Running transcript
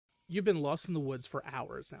You've been lost in the woods for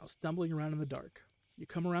hours now, stumbling around in the dark. You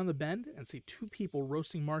come around the bend and see two people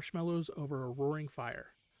roasting marshmallows over a roaring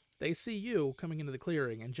fire. They see you coming into the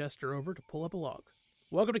clearing and gesture over to pull up a log.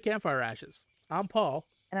 Welcome to Campfire Ashes. I'm Paul.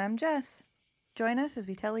 And I'm Jess. Join us as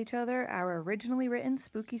we tell each other our originally written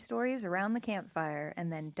spooky stories around the campfire and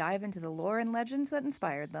then dive into the lore and legends that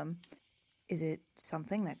inspired them. Is it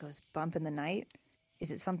something that goes bump in the night?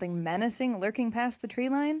 Is it something menacing lurking past the tree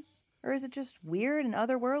line? Or is it just weird and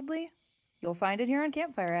otherworldly? You'll find it here on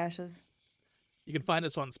Campfire Ashes. You can find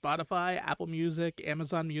us on Spotify, Apple Music,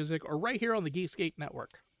 Amazon Music, or right here on the Geekscape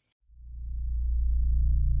Network.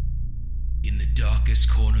 In the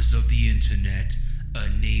darkest corners of the internet, a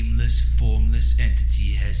nameless, formless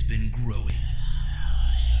entity has been growing.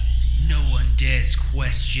 No one dares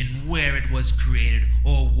question where it was created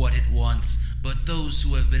or what it wants, but those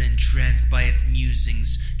who have been entranced by its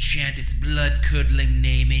musings chant its blood-curdling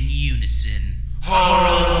name in unison.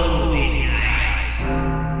 Horror Movie Night!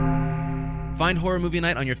 Find Horror Movie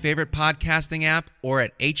Night on your favorite podcasting app or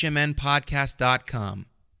at hmnpodcast.com.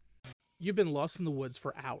 You've been lost in the woods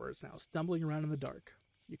for hours now, stumbling around in the dark.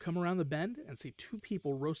 You come around the bend and see two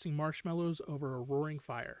people roasting marshmallows over a roaring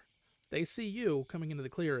fire. They see you coming into the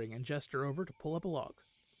clearing and gesture over to pull up a log.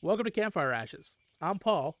 Welcome to Campfire Ashes. I'm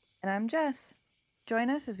Paul. And I'm Jess. Join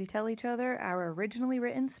us as we tell each other our originally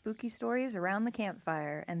written spooky stories around the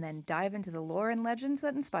campfire and then dive into the lore and legends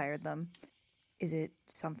that inspired them. Is it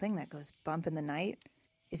something that goes bump in the night?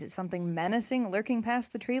 Is it something menacing lurking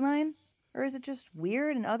past the tree line? Or is it just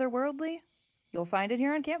weird and otherworldly? You'll find it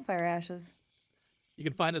here on Campfire Ashes. You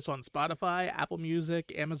can find us on Spotify, Apple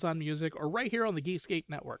Music, Amazon Music, or right here on the Geekscape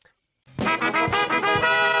Network.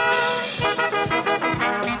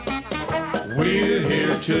 We're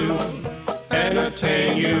here to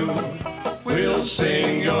entertain you. We'll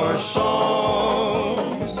sing your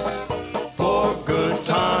songs for good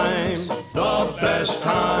times, the best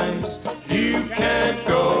times. You can't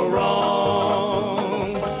go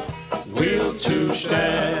wrong. We'll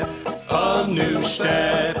two-step, a new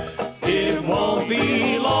step. It won't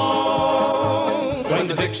be long when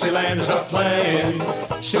the Dixielanders are playing.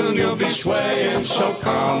 Soon you'll be swaying, so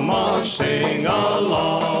come on, sing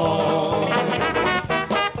along.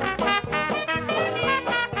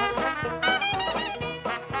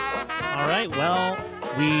 All right, well,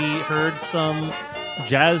 we heard some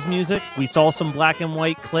jazz music. We saw some black and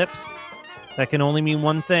white clips. That can only mean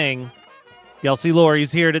one thing. Kelsey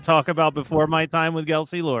Laurie's here to talk about Before My Time with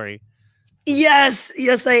Kelsey Laurie. Yes,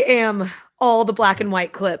 I am. All the black and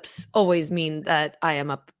white clips always mean that I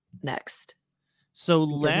am up next. So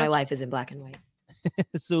my life is in black and white.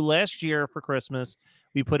 So last year for Christmas,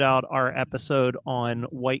 we put out our episode on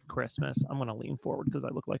White Christmas. I'm going to lean forward because I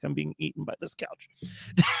look like I'm being eaten by this couch.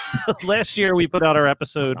 Last year, we put out our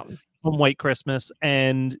episode on White Christmas,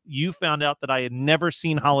 and you found out that I had never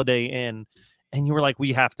seen Holiday Inn, and you were like,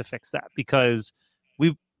 we have to fix that because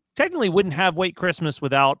we technically wouldn't have White Christmas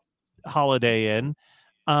without Holiday Inn.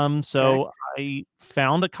 So correct. I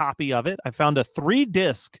found a copy of it. I found a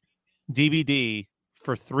 3-disc DVD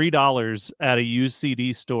for $3 at a used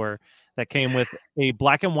CD store that came with a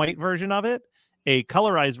black and white version of it, a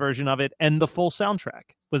colorized version of it, and the full soundtrack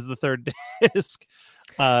was the third disc.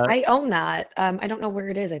 I own that. I don't know where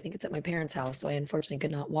it is. I think it's at my parents' house, so I unfortunately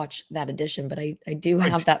could not watch that edition, but I do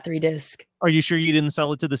have that 3-disc. Are you sure you didn't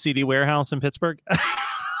sell it to the CD warehouse in Pittsburgh?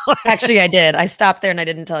 Actually, I did. I stopped there and I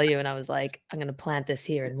didn't tell you. And I was like, I'm going to plant this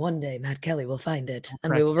here. And one day Matt Kelly will find it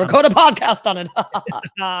and we will record a podcast on it.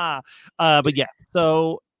 But yeah,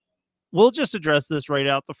 so we'll just address this right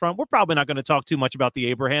out the front. We're probably not going to talk too much about the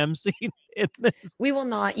Abraham scene in this. We will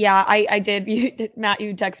not. Yeah, I did. Matt,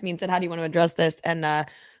 you texted me and said, how do you want to address this? And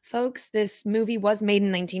folks, this movie was made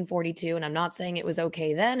in 1942. And I'm not saying it was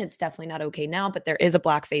okay then. It's definitely not okay now, but there is a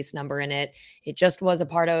blackface number in it. It just was a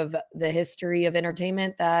part of the history of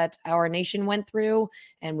entertainment that our nation went through.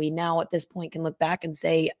 And we now at this point can look back and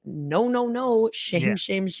say, no,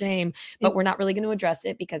 shame. But we're not really going to address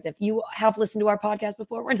it because if you have listened to our podcast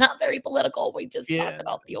before, we're not very political. We just talk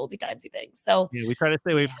about the oldie timesy things. So yeah, we try to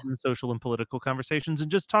stay away from social and political conversations and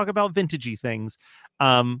just talk about vintagey things.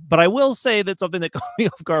 But I will say that something that caught me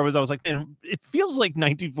off guard was I was like, man, it feels like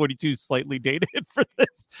 1942 is slightly dated for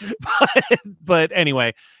this. But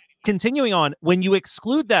anyway, continuing on, when you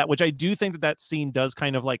exclude that, which I do think that scene does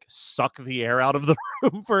kind of like suck the air out of the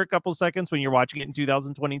room for a couple seconds when you're watching it in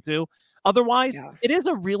 2022. Otherwise, it is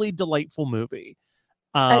a really delightful movie.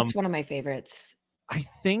 It's one of my favorites. I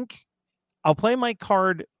think I'll play my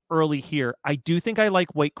card early here. I do think I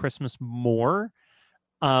like White Christmas more.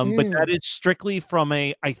 But that is strictly from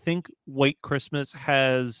I think White Christmas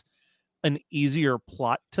has an easier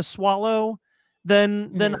plot to swallow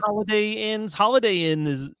than Holiday Inn's. Holiday Inn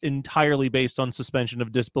is entirely based on suspension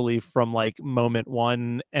of disbelief from like moment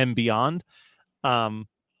one and beyond.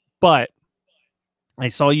 But I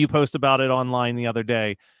saw you post about it online the other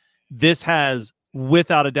day. This has,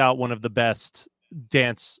 without a doubt, one of the best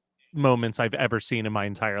dance moments I've ever seen in my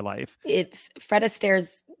entire life. It's Fred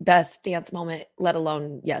Astaire's best dance moment, let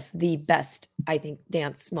alone, yes, the best, I think,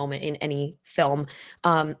 dance moment in any film.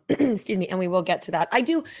 Excuse me. And we will get to that. I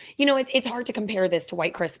do, it's hard to compare this to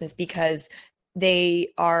White Christmas because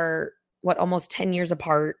they are almost 10 years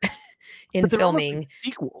apart in filming.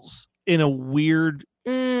 Sequels in a weird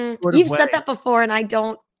You've said that before, and I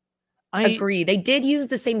don't agree. They did use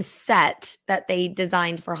the same set that they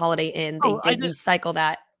designed for Holiday Inn. They did recycle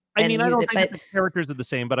that. I mean, I don't think that the characters are the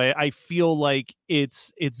same, but I feel like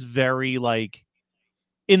it's very like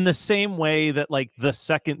in the same way that like the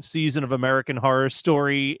second season of American Horror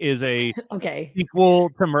Story is a sequel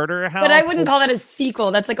to Murder House. But I wouldn't call that a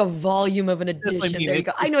sequel. That's like a volume of an addition. There you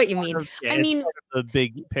go. I know what you mean. I mean, the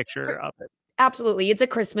big picture of it. Absolutely. It's a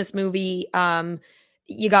Christmas movie.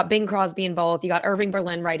 You got Bing Crosby in both. You got Irving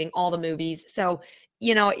Berlin writing all the movies. So,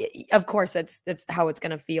 of course, that's how it's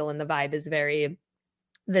going to feel. And the vibe is very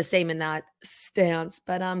the same in that stance.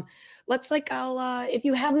 But if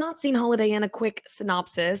you have not seen Holiday Inn, a quick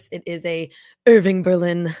synopsis. It is a Irving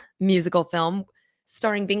Berlin musical film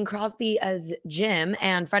starring Bing Crosby as Jim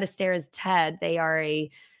and Fred Astaire as Ted. They are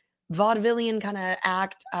a vaudevillian kind of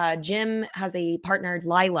act. Jim has a partner,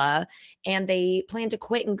 Lila, and they plan to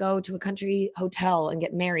quit and go to a country hotel and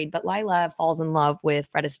get married. But Lila falls in love with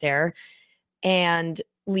Fred Astaire and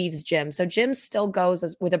leaves Jim. So Jim still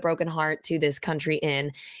goes with a broken heart to this country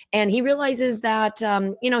inn. And he realizes that,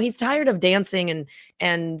 he's tired of dancing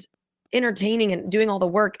and entertaining and doing all the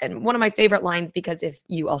work. And one of my favorite lines, because if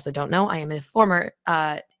you also don't know, I am a former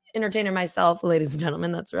entertainer myself, ladies and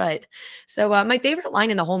gentlemen. That's right. So my favorite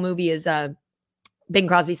line in the whole movie is Bing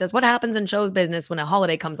Crosby says, "What happens in show business when a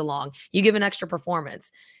holiday comes along? You give an extra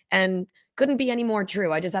performance." And couldn't be any more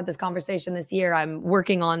true. I just had this conversation this year. I worked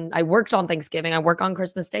on Thanksgiving. I work on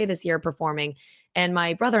Christmas Day this year performing. And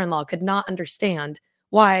my brother-in-law could not understand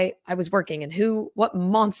why I was working and what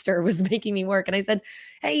monster was making me work. And I said,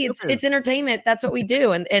 hey, it's entertainment. That's what we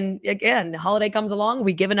do. And again, the holiday comes along,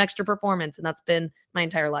 we give an extra performance. And that's been my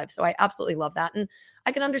entire life. So I absolutely love that. And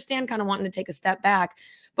I can understand kind of wanting to take a step back.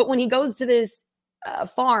 But when he goes to this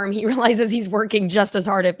farm, he realizes he's working just as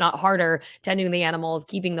hard, if not harder, tending the animals,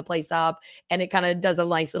 keeping the place up. And it kind of does a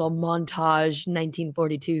nice little montage,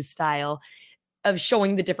 1942 style, of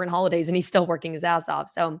showing the different holidays. And he's still working his ass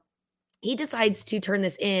off. So he decides to turn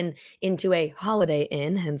this into a Holiday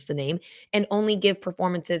Inn, hence the name, and only give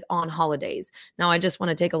performances on holidays. Now, I just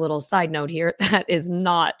want to take a little side note here. That is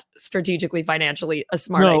not strategically, financially a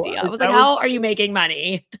smart idea. I was like, how are you making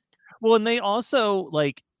money? Well, and they also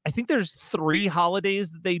I think there's 3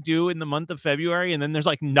 holidays that they do in the month of February, and then there's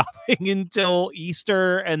nothing until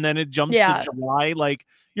Easter, and then it jumps to July.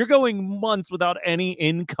 You're going months without any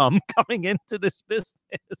income coming into this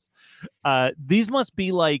business. These must be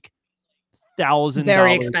 $1,000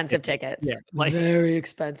 very expensive tickets. Yeah, very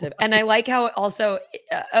expensive. And I like how it also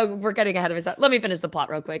we're getting ahead of us. Let me finish the plot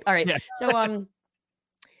real quick. All right. Yeah. So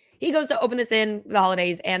he goes to open this in the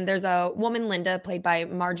holidays, and there's a woman, Linda, played by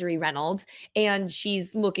Marjorie Reynolds, and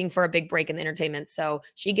she's looking for a big break in the entertainment. So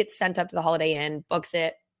she gets sent up to the Holiday Inn, books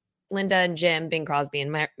it. Linda and Jim, Bing Crosby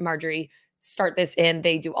and Marjorie start this in.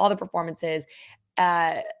 They do all the performances.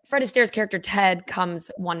 Fred Astaire's character Ted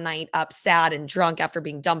comes one night up sad and drunk after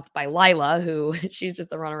being dumped by Lila, who she's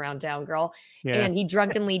just the run around town girl. Yeah. And he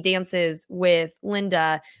drunkenly dances with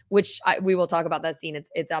Linda, which we will talk about that scene.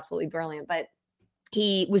 It's absolutely brilliant. But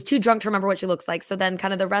he was too drunk to remember what she looks like. So then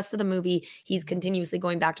kind of the rest of the movie, he's continuously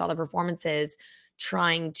going back to all the performances,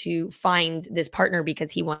 trying to find this partner because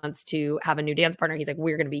he wants to have a new dance partner. He's like,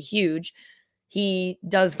 we're going to be huge. He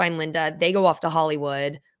does find Linda. They go off to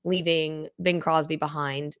Hollywood, leaving Bing Crosby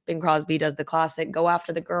behind. Bing Crosby does the classic, go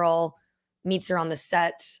after the girl, meets her on the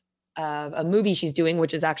set of a movie she's doing,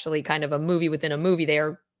 which is actually kind of a movie within a movie. They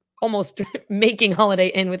are almost making Holiday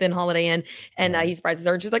Inn within Holiday Inn. And he surprises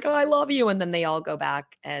her and she's like, oh, I love you. And then they all go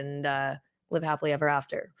back and live happily ever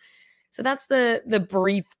after. So that's the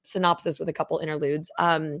brief synopsis with a couple interludes.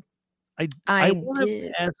 I want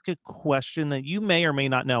to ask a question that you may or may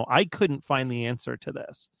not know. I couldn't find the answer to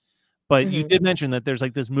this, but you did mention that there's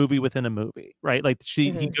this movie within a movie, right?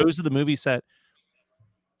 He goes to the movie set.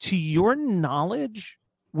 To your knowledge,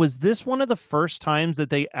 was this one of the first times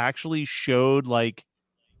that they actually showed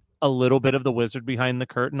a little bit of the wizard behind the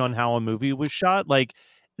curtain on how a movie was shot?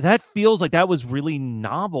 That feels like that was really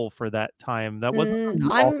novel for that time. That wasn't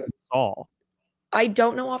all. I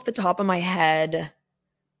don't know off the top of my head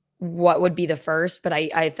what would be the first, but I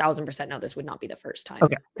 1000% know this would not be the first time.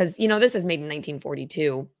 Okay. Because, this is made in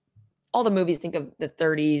 1942. All the movies think of the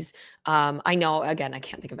 30s. I know, again, I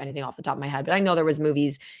can't think of anything off the top of my head, but I know there was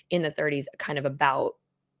movies in the 30s kind of about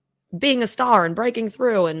being a star and breaking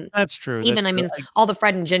through. And That's true. even, That's I mean, true. all the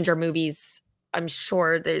Fred and Ginger movies, I'm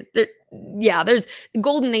sure there's the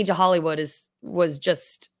golden age of Hollywood was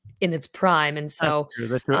just in its prime. And so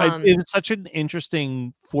That's true. It was such an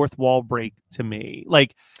interesting fourth wall break to me.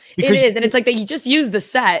 Like, it is. And it's like they just use the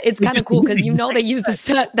set. It's kind of cool because they use the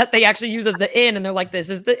set that they actually use as the inn, and they're like, this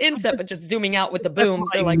is the inn set, but just zooming out with the booms.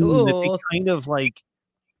 They're like, that they ooh. kind of like,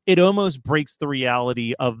 it almost breaks the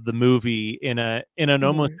reality of the movie in an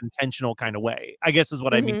almost intentional kind of way, I guess is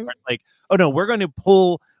what I mean. Like, oh no, we're going to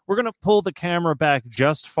pull the camera back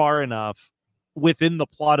just far enough within the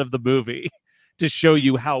plot of the movie to show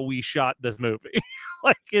you how we shot this movie.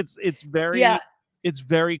 Like it's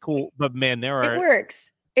very cool. But man, it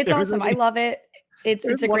works. It's awesome. I love it. It's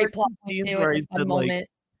a great plot too. It's a fun moment.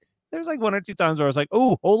 There's like one or two times where I was like,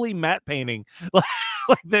 oh, holy matte painting.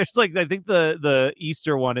 Like there's like, I think the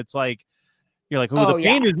Easter one, it's like, you're like, oh, the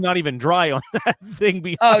paint is not even dry on that thing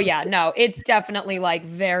behind. Oh yeah, no, it's definitely like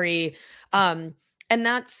very, and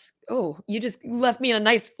that's, you just left me in a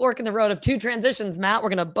nice fork in the road of two transitions, Matt. We're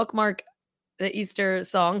going to bookmark the Easter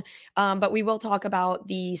song. But we will talk about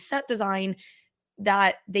the set design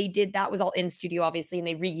that they did. That was all in studio, obviously, and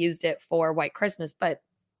they reused it for White Christmas, but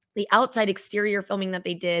the outside exterior filming that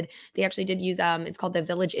they actually did use, it's called the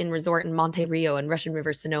Village Inn Resort in Monte Rio in Russian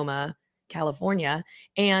River, Sonoma, California.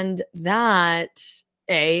 And that,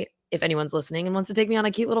 if anyone's listening and wants to take me on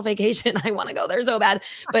a cute little vacation, I want to go there so bad.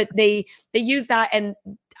 But they use that, and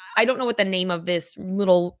I don't know what the name of this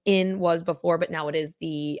little inn was before, but now it is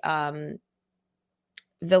the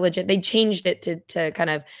Village. They changed it to kind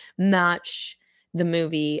of match the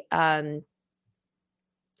movie.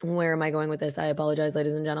 Where am I going with this? I apologize,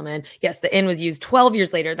 ladies and gentlemen. Yes, the inn was used 12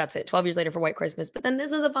 years later. That's it. 12 years later for White Christmas. But then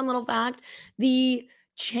this is a fun little fact. The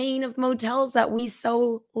chain of motels that we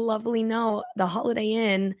so lovely know, the Holiday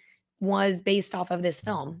Inn, was based off of this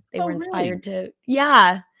film. They were inspired to,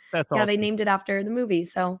 That's awesome. They named it after the movie.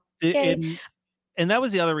 So, and that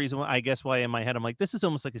was the other reason, I guess, why in my head, I'm like, this is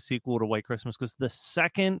almost like a sequel to White Christmas, because the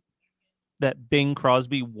second that Bing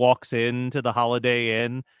Crosby walks into the Holiday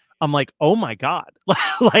Inn, I'm like, oh my God.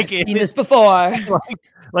 Like, I've seen this before.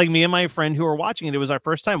 Like me and my friend who were watching it, it was our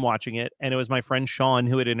first time watching it. And it was my friend Sean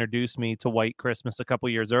who had introduced me to White Christmas a couple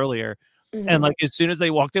years earlier. And like, as soon as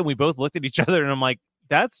they walked in, we both looked at each other, and I'm like,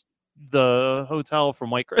 that's the hotel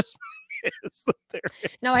from White Christmas.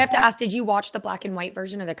 No, I have to ask, did you watch the black and white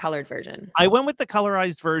version or the colored version? I went with the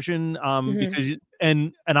colorized version because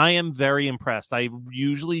and I am very impressed. I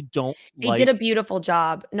usually don't They did a beautiful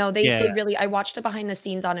job. No, they really, I watched the behind the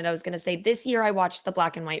scenes on it. I was going to say this year I watched the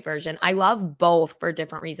black and white version. I love both for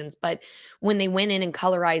different reasons, but when they went in and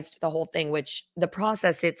colorized the whole thing, which the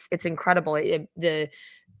process, it's incredible. The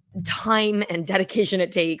time and dedication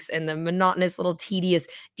it takes and the monotonous little tedious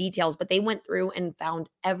details, but they went through and found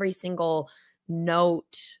every single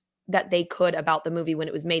note that they could about the movie when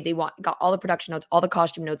it was made. They got all the production notes, all the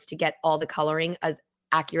costume notes to get all the coloring as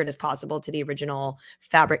accurate as possible to the original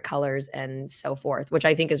fabric colors and so forth, which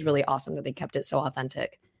I think is really awesome that they kept it so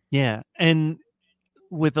authentic. Yeah. And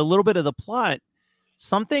with a little bit of the plot,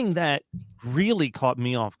 something that really caught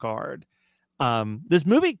me off guard. This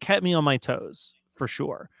movie kept me on my toes for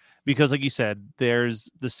sure. Because like you said,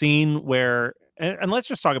 there's the scene where, and let's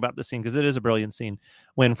just talk about the scene because it is a brilliant scene,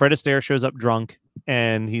 when Fred Astaire shows up drunk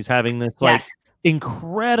and he's having this like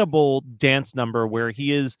incredible dance number where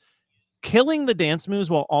he is killing the dance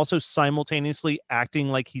moves while also simultaneously acting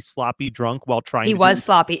like he's sloppy drunk while trying He was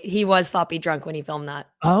sloppy drunk when he filmed that.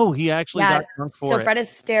 Oh, he actually got drunk for it. So Fred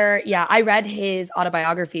Astaire, I read his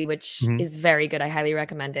autobiography, which is very good. I highly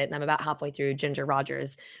recommend it. And I'm about halfway through Ginger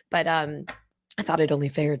Rogers. But I thought it only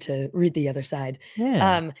fair to read the other side.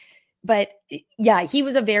 Yeah. But yeah, he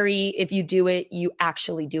was a very, if you do it, you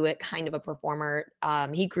actually do it kind of a performer.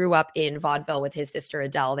 He grew up in vaudeville with his sister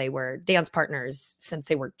Adele. They were dance partners since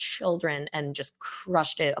they were children and just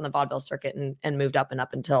crushed it on the vaudeville circuit and moved up and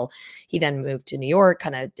up until he then moved to New York,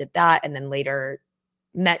 kind of did that. And then later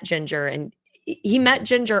met Ginger, and he met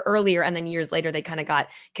Ginger earlier. And then years later, they kind of got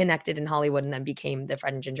connected in Hollywood and then became the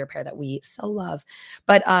Fred and Ginger pair that we so love.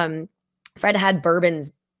 But Fred had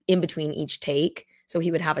bourbons in between each take. So he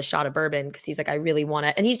would have a shot of bourbon because he's like, I really want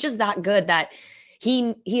it. And he's just that good that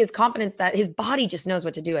he has confidence that his body just knows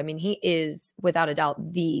what to do. I mean, he is without a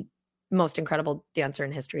doubt the most incredible dancer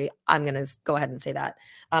in history. I'm going to go ahead and say that.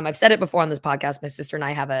 I've said it before on this podcast. My sister and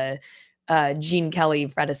I have a Gene Kelly,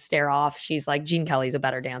 Fred Astaire off. She's like, Gene Kelly's a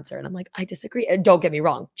better dancer. And I'm like, I disagree. Don't get me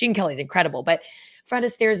wrong. Gene Kelly's incredible, but Fred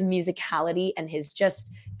Astaire's musicality and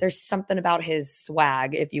there's something about his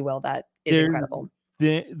swag, if you will, that is incredible.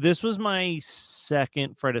 This was my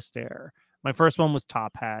second Fred Astaire. My first one was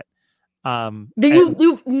Top Hat.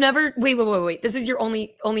 You've never wait. This is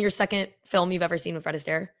only your second film you've ever seen with Fred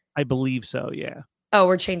Astaire? I believe so, yeah. Oh,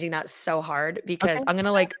 we're changing that so hard because I'm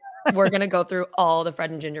gonna we're gonna go through all the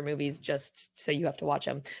Fred and Ginger movies just so you have to watch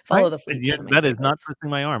them. Follow the Fleet. Yeah, that is not twisting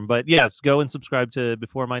my arm, but yes, go and subscribe to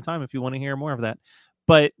Before My Time if you want to hear more of that.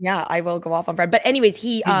 But yeah, I will go off on Fred. But anyways,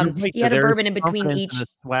 he had a bourbon in between each. And a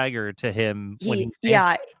swagger to him.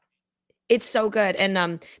 It's so good.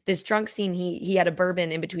 And this drunk scene, he had a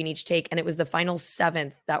bourbon in between each take, and it was the final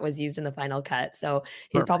 7th that was used in the final cut. So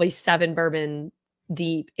he's probably 7 bourbon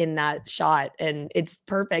deep in that shot, and it's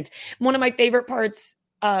perfect. One of my favorite parts,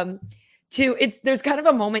 too, there's kind of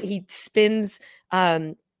a moment he spins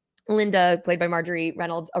Linda, played by Marjorie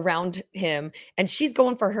Reynolds, around him, and she's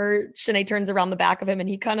going for her. Shanae turns around the back of him, and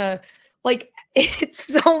he kind of it's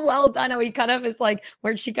so well done how he kind of is like,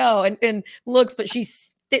 where'd she go? And looks, but she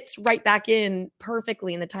fits right back in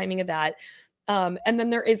perfectly in the timing of that. And then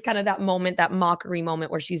there is kind of that moment, that mockery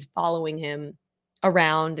moment where she's following him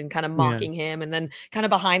around and kind of mocking him, and then kind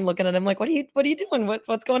of behind looking at him like, what are you doing?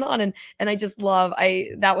 What's going on? And I just love,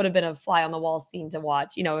 that would have been a fly on the wall scene to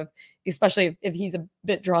watch, especially if he's a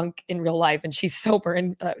bit drunk in real life and she's sober,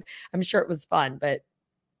 and I'm sure it was fun, but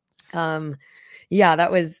yeah,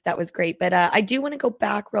 that was great. But I do want to go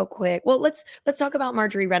back real quick. Well, let's talk about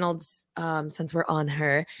Marjorie Reynolds since we're on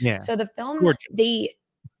her. Yeah. So the film,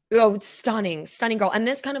 gorgeous. Stunning girl. And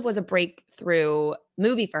this kind of was a breakthrough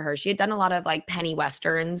movie for her. She had done a lot of penny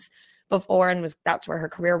westerns before, and that's where her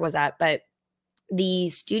career was at. But the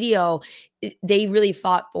studio, they really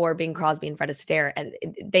fought for Bing Crosby and Fred Astaire, and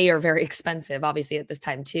they are very expensive, obviously, at this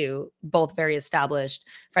time too. Both very established.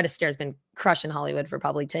 Fred Astaire's been crushing Hollywood for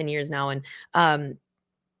probably 10 years now, and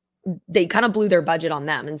they kind of blew their budget on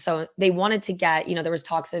them. And so they wanted to get, there was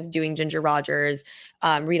talks of doing Ginger Rogers,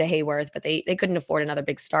 Rita Hayworth, but they couldn't afford another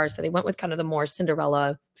big star. So they went with kind of the more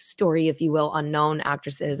Cinderella story, if you will, unknown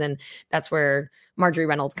actresses. And that's where Marjorie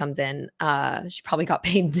Reynolds comes in. She probably got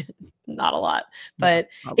paid not a lot, but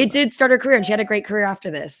it did start her career, and she had a great career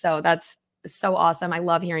after this. So that's so awesome. I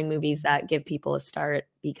love hearing movies that give people a start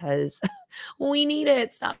because we need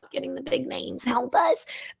it. Stop getting the big names. Help us.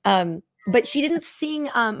 But she didn't sing.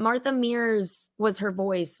 Martha Mears was her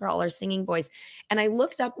voice, for all her singing voice. And I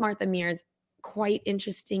looked up Martha Mears, quite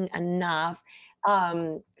interesting enough.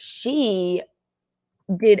 She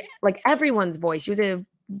did everyone's voice. She was a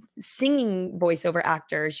singing voiceover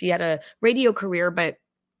actor. She had a radio career, but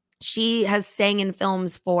she has sang in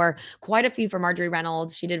films for quite a few for Marjorie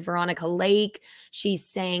Reynolds. She did Veronica Lake. She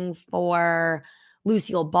sang for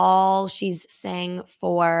Lucille Ball. She's sang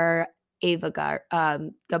for Ava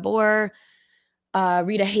Gabor,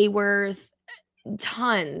 Rita Hayworth,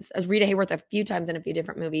 tons. As Rita Hayworth a few times in a few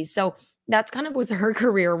different movies. So that's kind of was her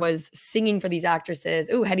career, was singing for these actresses.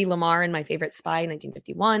 Oh, Hedy Lamarr in My Favorite Spy,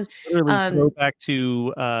 1951. Literally go back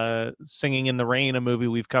to Singing in the Rain, a movie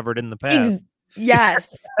we've covered in the past.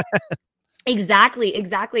 Yes. Exactly.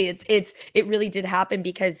 It really did happen,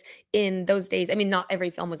 because in those days, I mean, not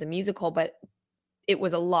every film was a musical, but it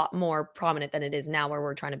was a lot more prominent than it is now, where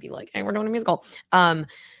we're trying to be like, hey, we're doing a musical.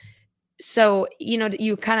 So,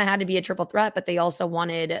 you kind of had to be a triple threat, but they also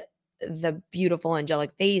wanted the beautiful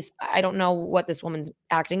angelic face. I don't know what this woman's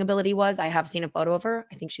acting ability was. I have seen a photo of her.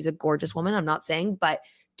 I think she's a gorgeous woman. I'm not saying, but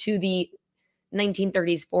to the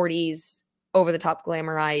 1930s, 40s, over the top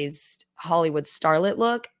glamorized Hollywood starlet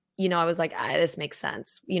look, I was like, this makes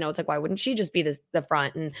sense. It's like, why wouldn't she just be the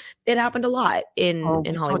front? And it happened a lot in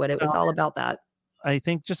Hollywood. It was all about that. I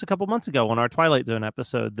think just a couple months ago on our Twilight Zone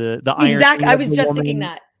episode, the exactly. I was just thinking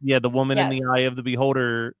that. Yeah, the woman in the eye of the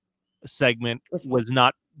beholder segment was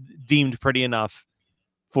not deemed pretty enough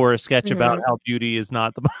for a sketch about how beauty is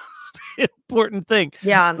not the most important thing.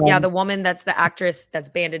 Yeah, the woman that's the actress that's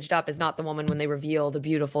bandaged up is not the woman when they reveal the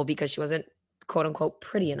beautiful, because she wasn't quote unquote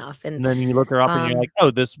pretty enough. And then you look her up and you're like,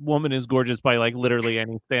 oh, this woman is gorgeous by literally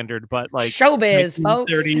any standard, but showbiz,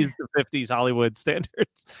 folks, 30s to 50s Hollywood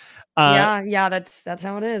standards. Yeah, that's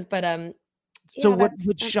how it is. But so what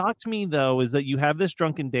shocked me though is that you have this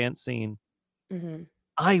drunken dance scene. Mm-hmm.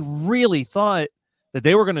 I really thought that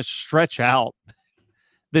they were going to stretch out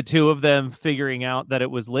the two of them figuring out that it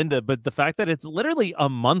was Linda, but the fact that it's literally a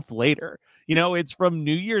month later, it's from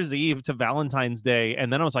New Year's Eve to Valentine's Day.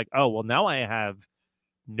 And then I was like, oh, well, now I have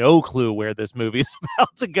no clue where this movie is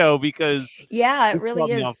about to go, because it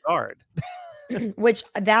really is off guard. Which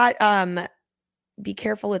that Be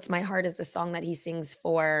Careful, It's My Heart is the song that he sings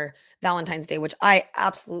for Valentine's Day, which I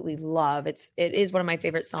absolutely love. It is one of my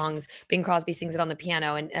favorite songs. Bing Crosby sings it on the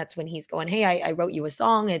piano, and that's when he's going, "Hey, I wrote you a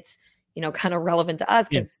song. It's, kind of relevant to us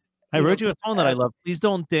because I wrote you a song that I love. Please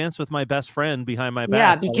don't dance with my best friend behind my back."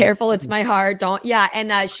 Yeah, be careful, it's my heart. Don't. Yeah,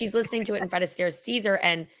 and she's listening to it, and Fred Astaire sees her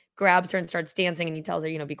and grabs her and starts dancing, and he tells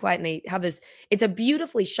her, be quiet. And they have this. It's a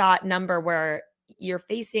beautifully shot number where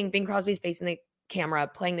Bing Crosby's facing the camera,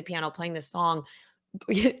 playing the piano, playing this song,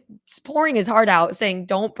 pouring his heart out, saying,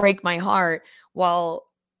 "Don't break my heart," while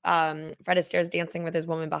Fred Astaire's dancing with his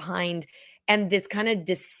woman behind, and this kind of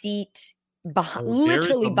deceit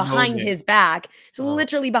literally behind his back. So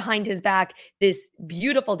literally behind his back, this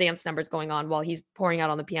beautiful dance numbers going on while he's pouring out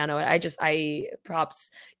on the piano. I props,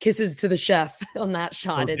 kisses to the chef on that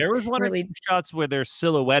shot. There was one or two shots where they're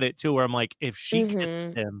silhouetted too, where I'm like, if she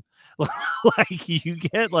kissed him, like you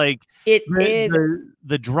get like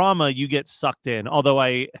the drama, you get sucked in.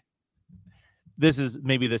 Although this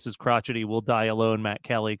is crotchety. We'll die alone, Matt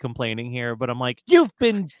Kelly complaining here, but I'm like,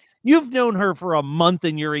 you've known her for a month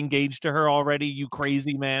and you're engaged to her already, you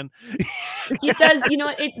crazy man. It does,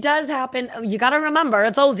 it does happen. You got to remember,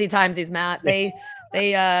 it's oldie timesies, Matt. They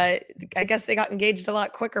I guess they got engaged a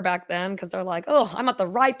lot quicker back then because they're like, "Oh, I'm at the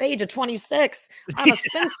ripe age of 26. I'm a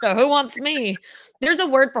spinster. Who wants me?" There's a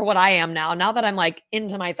word for what I am now. Now that I'm like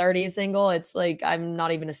into my 30s single, it's like I'm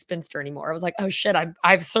not even a spinster anymore. I was like, "Oh shit,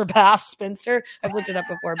 I've surpassed spinster." I've looked it up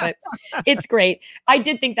before, but it's great. I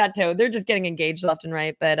did think that too. They're just getting engaged left and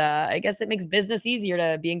right, but I guess it makes business easier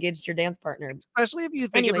to be engaged to your dance partner. Especially if you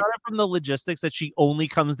think about it from the logistics that she only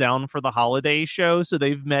comes down for the holiday show, so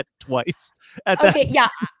they've met twice at that. Yeah,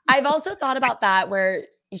 I've also thought about that where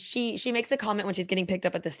she makes a comment when she's getting picked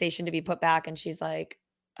up at the station to be put back, and she's like,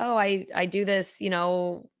 "Oh, I do this,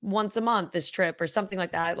 once a month, this trip," or something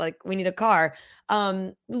like that. Like, we need a car.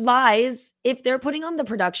 Lies, if they're putting on the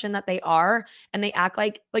production that they are, and they act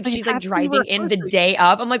like she's like driving in the day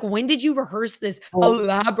of. I'm like, when did you rehearse this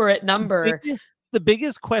elaborate number? The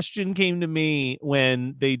biggest question came to me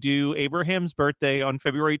when they do Abraham's birthday on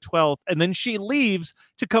February 12th, and then she leaves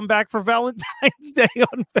to come back for Valentine's Day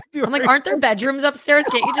on February. I'm like, aren't there bedrooms upstairs?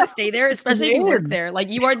 Can't you just stay there? Especially if you work there. Like,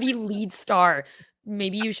 you are the lead star.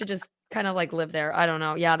 Maybe you should just kind of like live there. I don't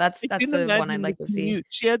know. Yeah, that's the one I'd like to see.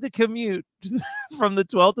 She had to commute from the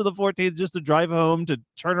 12th to the 14th just to drive home, to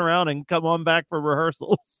turn around and come on back for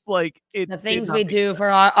rehearsals. Like, the things we do for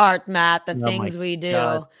our art, Matt. The things we do.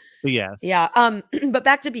 God. But yes. Yeah. But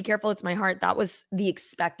back to Be Careful, It's My Heart. That was the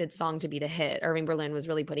expected song to be the hit. Irving Berlin was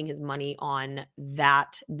really putting his money on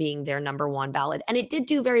that being their number one ballad. And it did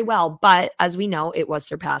do very well. But as we know, it was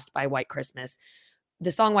surpassed by White Christmas.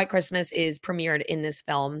 The song White Christmas is premiered in this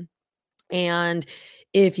film. And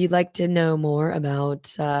if you'd like to know more about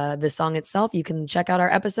the song itself, you can check out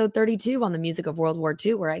our episode 32 on the music of World War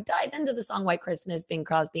II, where I dive into the song White Christmas, Bing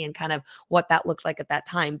Crosby, and kind of what that looked like at that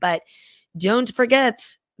time. But don't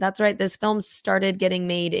forget, that's right, this film started getting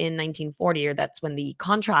made in 1940, or that's when the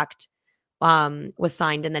contract was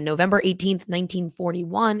signed. And then November 18th,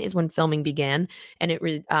 1941 is when filming began. And it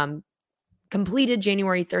completed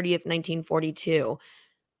January 30th, 1942.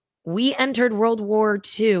 We entered World War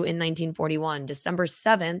II in 1941. December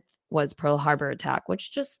 7th was Pearl Harbor attack,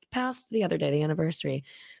 which just passed the other day, the anniversary.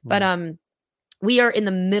 But we are in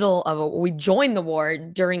the middle of we joined the war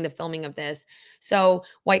during the filming of this. So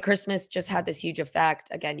White Christmas just had this huge effect.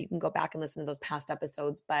 Again, you can go back and listen to those past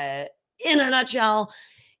episodes, but in a nutshell,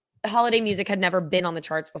 holiday music had never been on the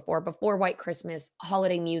charts before. Before White Christmas,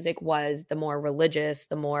 holiday music was the more religious,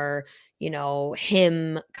 the more,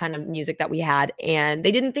 hymn kind of music that we had. And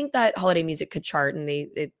they didn't think that holiday music could chart, and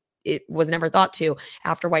it was never thought to.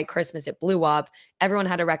 After White Christmas, it blew up. Everyone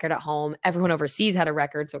had a record at home. Everyone overseas had a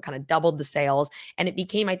record, so it kind of doubled the sales. And it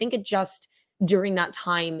became, I think it just, during that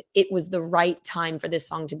time, it was the right time for this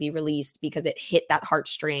song to be released because it hit that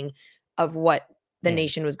heartstring of what the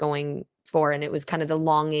nation was going for. And it was kind of the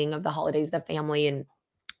longing of the holidays, the family, and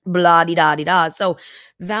blah-de-da-de-da. So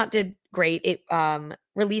that did great. It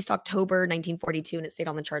released October 1942, and it stayed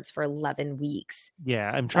on the charts for 11 weeks.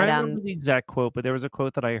 Yeah, I'm trying to remember the exact quote, but there was a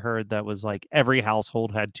quote that I heard that was like every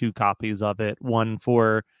household had 2 copies of it. One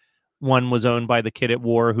was owned by the kid at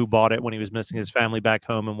war who bought it when he was missing his family back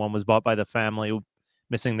home, and one was bought by the family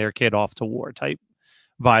missing their kid off to war type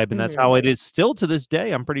vibe. And that's how it is still to this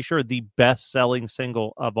day. I'm pretty sure the best-selling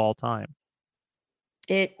single of all time.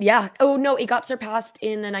 Oh no, it got surpassed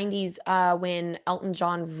in the 90s when Elton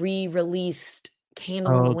John re-released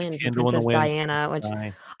Candle in the Wind from Princess Diana, which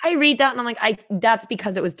I read that and I'm like, that's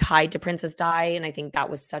because it was tied to Princess Di. And I think that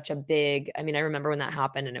was such a big, I mean, I remember when that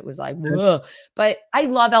happened and it was like, whoa. But I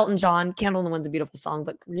love Elton John. Candle in the Wind's a beautiful song,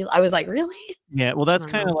 but I was like, really? Yeah, well, that's I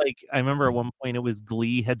don't kind of know. like, I remember at one point it was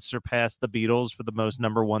Glee had surpassed the Beatles for the most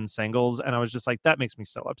 #1 singles, and I was just like, that makes me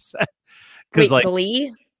so upset. Wait, Like,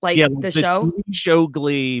 Glee? Like yeah, the show? TV show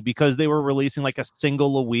Glee, because they were releasing like a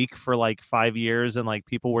single a week for like 5 years, and like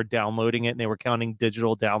people were downloading it and they were counting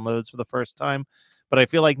digital downloads for the first time. But I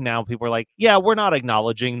feel like now people are like, yeah, we're not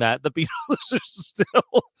acknowledging that the Beatles are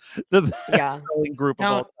still the best selling group of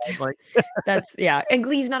all time. Like, That's and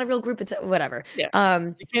Glee's not a real group. It's whatever. Yeah,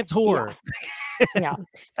 you can't tour. Yeah.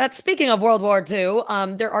 But speaking of World War II,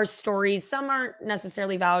 there are stories. Some aren't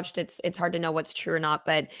necessarily vouched. It's hard to know what's true or not.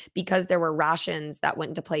 But because there were rations that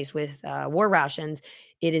went into place with war rations,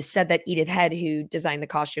 it is said that Edith Head, who designed the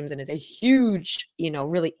costumes and is a huge,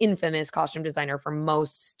 really infamous costume designer for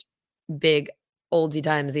most big oldie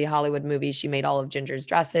timesy Hollywood movies, she made all of Ginger's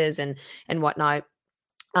dresses and whatnot.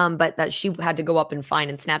 But that she had to go up and find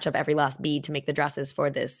and snatch up every last bead to make the dresses for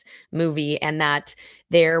this movie, and that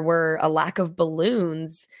there were a lack of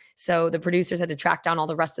balloons. So the producers had to track down all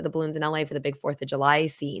the rest of the balloons in LA for the big 4th of July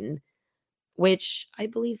scene, which I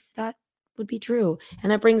believe that would be true.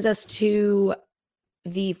 And that brings us to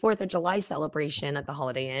the 4th of July celebration at the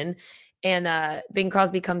Holiday Inn. And Bing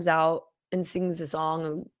Crosby comes out and sings a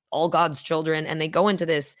song, All God's Children, and they go into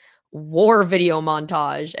this war video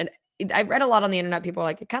montage. And I've read a lot on the internet. People are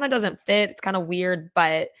like, it kind of doesn't fit. It's kind of weird,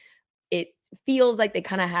 but it feels like they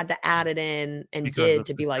kind of had to add it in and Because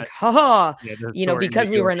to be like, haha, story because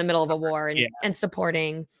we video. were in the middle of a war and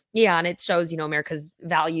supporting. Yeah. And it shows, America's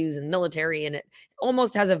values and military. And it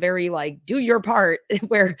almost has a very like, do your part,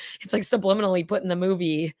 where it's like subliminally put in the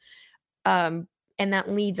movie. And that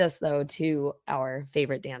leads us though to our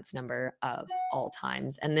favorite dance number of all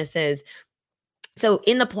times. And this is, so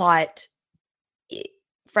in the plot,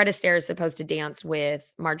 Fred Astaire is supposed to dance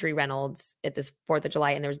with Marjorie Reynolds at this 4th of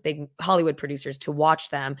July, and there's big Hollywood producers to watch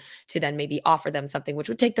them, to then maybe offer them something which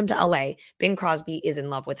would take them to LA. Bing Crosby is in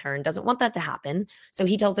love with her and doesn't want that to happen. So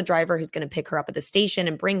he tells the driver who's going to pick her up at the station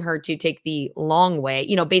and bring her to take the long way,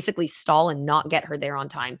 basically stall and not get her there on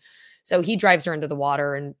time. So he drives her into the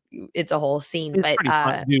water, and it's a whole scene. It's but pretty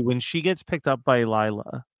fun, dude, when she gets picked up by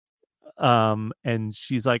Lila, and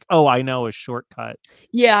she's like, oh, I know a shortcut.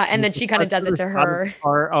 Yeah, and then she kind of does it to her.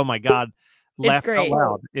 Oh my God. Laughed out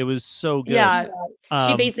loud. It was so good. Yeah.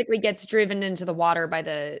 She basically gets driven into the water by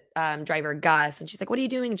the driver, Gus. And she's like, what are you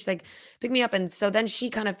doing? And she's like, pick me up. And so then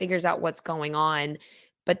she kind of figures out what's going on.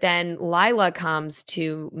 But then Lila comes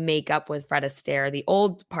to make up with Fred Astaire, the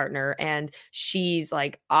old partner. And she's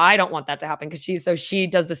like, I don't want that to happen. Because she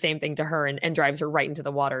does the same thing to her and drives her right into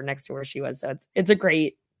the water next to where she was. So it's a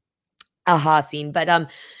great aha scene.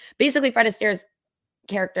 But basically Fred Astaire's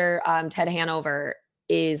character, Ted Hanover,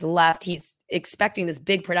 is left. He's expecting this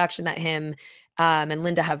big production that him and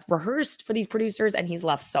Linda have rehearsed for these producers, and he's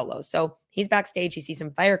left solo. So he's backstage. He sees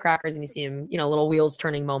some firecrackers, and you see him, little wheels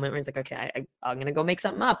turning moment where he's like, okay, I'm going to go make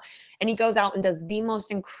something up. And he goes out and does the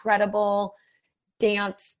most incredible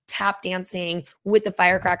tap dancing with the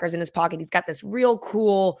firecrackers in his pocket. He's got this real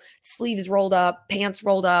cool sleeves rolled up, pants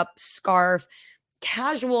rolled up, scarf,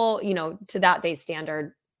 casual, to that day's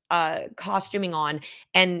standard, costuming on,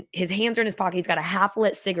 and his hands are in his pocket. He's got a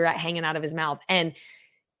half-lit cigarette hanging out of his mouth and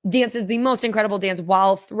dances the most incredible dance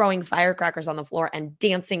while throwing firecrackers on the floor and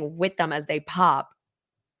dancing with them as they pop.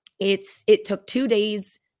 It took 2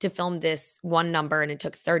 days to film this one number, and it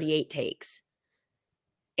took 38 takes.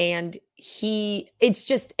 And it's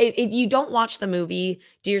just, if you don't watch the movie,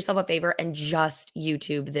 do yourself a favor and just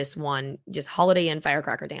YouTube this one, just Holiday Inn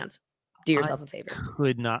firecracker dance. Do yourself a favor.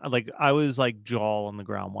 Could not, I was like jaw on the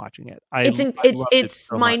ground watching it. It's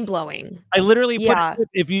so mind blowing. I literally put,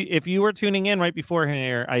 if you were tuning in right before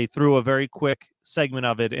here, I threw a very quick segment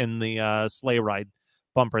of it in the sleigh ride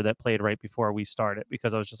bumper that played right before we started,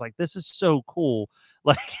 because I was just like, this is so cool.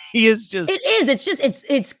 Like, he is just,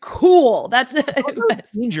 it's cool. That's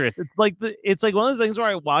dangerous. It's like one of those things where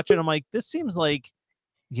I watch it, I'm like, this seems like,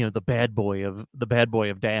 the bad boy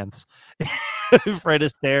of dance. Fred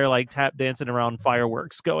Astaire, like tap dancing around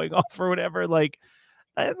fireworks going off or whatever. Like,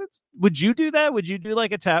 would you do that? Would you do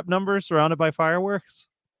like a tap number surrounded by fireworks?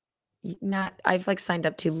 Matt, I've signed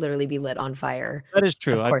up to literally be lit on fire. That is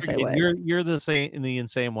true. Of course I would. You're the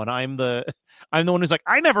insane one. I'm the one who's like,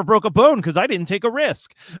 I never broke a bone because I didn't take a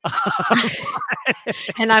risk.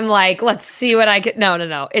 And I'm like, let's see what I can.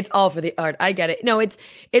 No. It's all for the art. I get it. No,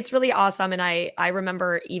 it's really awesome. And I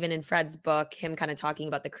remember even in Fred's book, him kind of talking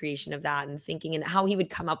about the creation of that and thinking and how he would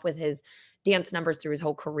come up with his dance numbers through his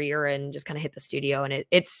whole career and just kind of hit the studio. And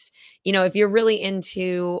it's, you know, if you're really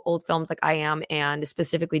into old films like I am, and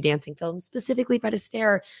specifically dancing films, specifically Fred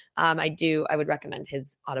Astaire, I would recommend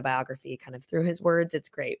his autobiography kind of through his words. It's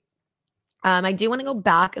great. I do want to go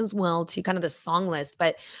back as well to kind of the song list,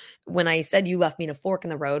 but when I said you left me in a fork in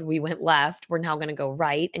the road, we went left. We're now going to go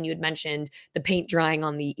right. And you had mentioned the paint drying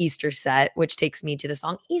on the Easter set, which takes me to the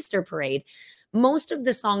song Easter Parade. Most of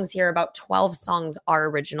the songs here, about 12 songs, are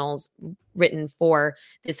originals written for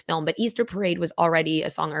this film, but Easter Parade was already a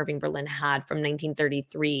song Irving Berlin had from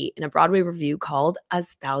 1933 in a Broadway review called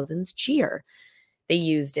As Thousands Cheer. They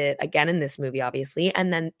used it again in this movie, obviously,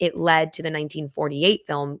 and then it led to the 1948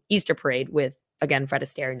 film Easter Parade with, again, Fred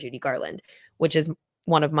Astaire and Judy Garland, which is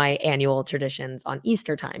one of my annual traditions on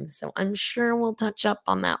Easter time. So I'm sure we'll touch up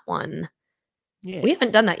on that one. Yeah. We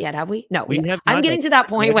haven't done that yet, have we? No, We have I'm not getting done to that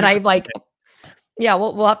point when I like, yeah,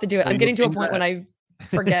 we'll have to do it. I'm We getting to will a do point that. when I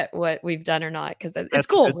forget what we've done or not, because it's That's a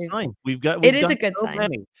cool. good sign. We've It is done a good so sign.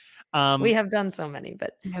 many. We have done so many,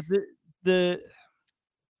 but Yeah,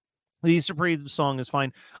 the Easter Parade song is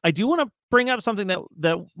fine. I do want to bring up something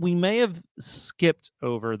that we may have skipped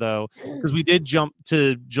over, though, because we did jump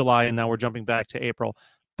to July and now we're jumping back to April.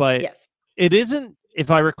 But yes, it isn't, if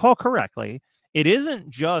I recall correctly, it isn't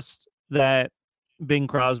just that Bing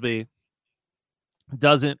Crosby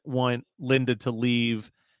doesn't want Linda to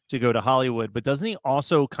leave to go to Hollywood, but doesn't he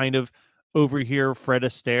also kind of overhear Fred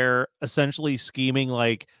Astaire essentially scheming,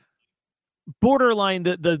 like, borderline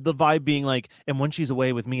the vibe being like, and when she's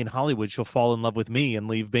away with me in Hollywood, she'll fall in love with me and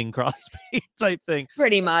leave Bing Crosby type thing.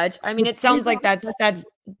 pretty much. I mean, it sounds like that's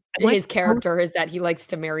Am I his supposed- character, is that he likes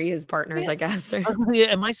to marry his partners, I guess. or-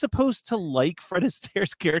 Am I supposed to like Fred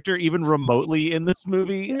Astaire's character even remotely in this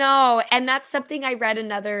movie? No, and that's something I read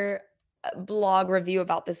another blog review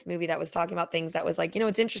about this movie that was talking about things that was like, you know,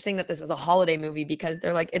 it's interesting that this is a holiday movie because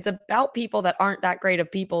they're like, it's about people that aren't that great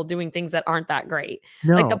of people doing things that aren't that great.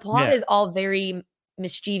 Like the plot is all very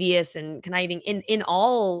mischievous and conniving in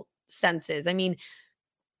all senses. I mean,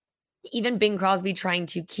 even Bing Crosby trying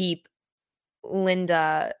to keep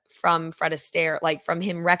Linda from Fred Astaire, like from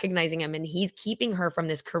him recognizing him, and he's keeping her from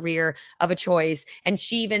this career of a choice. And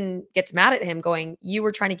she even gets mad at him going, you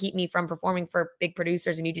were trying to keep me from performing for big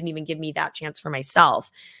producers and you didn't even give me that chance for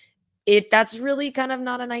myself. That's really kind of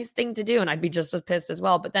not a nice thing to do. And I'd be just as pissed as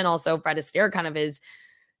well. But then also Fred Astaire kind of is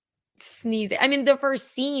sneezing. I mean, the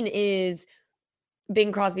first scene is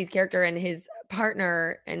Bing Crosby's character and his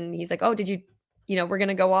partner, and he's like, oh, did you know, we're going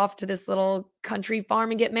to go off to this little country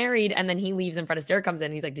farm and get married. And then he leaves and Fred Astaire comes in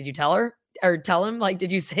and he's like, did you tell her or tell him? Like,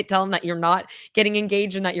 did you tell him that you're not getting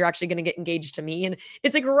engaged and that you're actually going to get engaged to me? And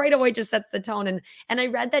it's like right away just sets the tone. And I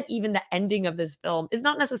read that even the ending of this film is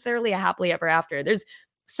not necessarily a happily ever after. There's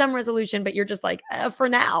some resolution, but you're just like, for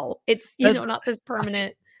now, it's, not this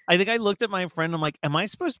permanent. I think I looked at my friend. I'm like, am I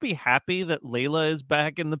supposed to be happy that Layla is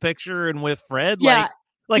back in the picture and with Fred? Yeah.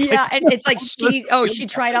 Yeah, and it's like she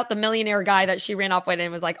tried out the millionaire guy that she ran off with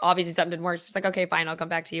and was like, obviously something didn't work. She's like, okay, fine, I'll come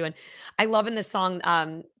back to you. And I love in this song,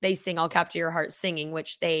 they sing I'll Capture Your Heart Singing,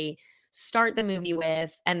 which they start the movie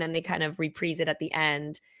with, and then they kind of reprise it at the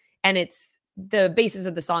end. And it's the basis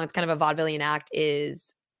of the song, it's kind of a vaudevillian act,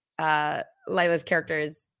 is Layla's character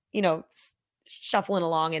is, shuffling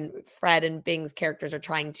along, and Fred and Bing's characters are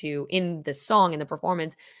trying to, in the song, in the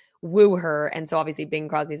performance, woo her. And so obviously Bing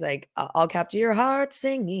Crosby's like, I'll capture your heart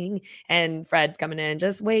singing, and Fred's coming in,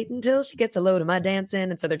 just wait until she gets a load of my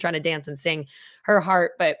dancing. And so they're trying to dance and sing her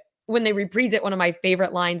heart. But when they reprise it, one of my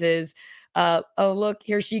favorite lines is, oh, look,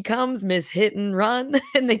 here she comes, Miss Hit and Run.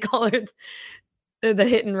 And they call her the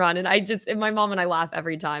Hit and Run. And my mom and I laugh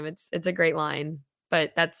every time. It's a great line.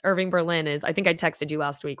 But that's Irving Berlin I think I texted you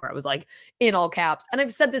last week where I was like, in all caps. And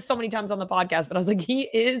I've said this so many times on the podcast, but I was like, he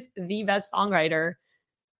is the best songwriter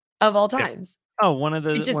of all times. Yeah. Oh, one of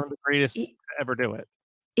the greatest to ever do it.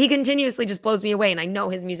 He continuously just blows me away, and I know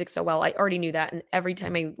his music so well. I already knew that, and every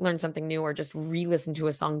time I learn something new or just re-listen to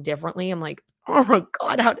a song differently, I'm like, oh my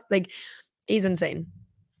God, he's insane.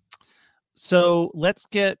 So let's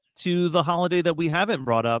get to the holiday that we haven't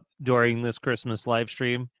brought up during this Christmas live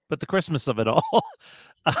stream, but the Christmas of it all.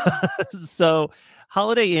 So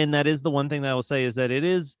Holiday Inn, that is the one thing that I will say, is that it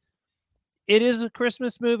is a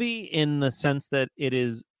Christmas movie in the sense that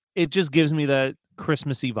it just gives me that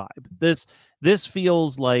Christmassy vibe. This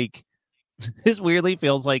feels like, this weirdly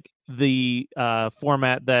feels like the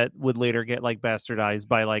format that would later get like bastardized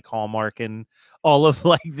by like Hallmark and all of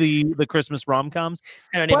like the Christmas rom-coms.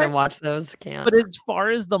 I don't even watch those. Can't. But as far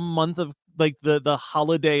as the month of like the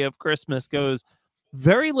holiday of Christmas goes,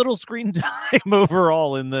 very little screen time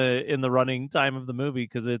overall in the running time of the movie,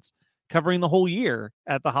 because it's covering the whole year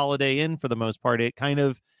at the Holiday Inn for the most part. It kind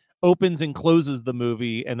of opens and closes the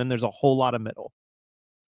movie, and then there's a whole lot of middle.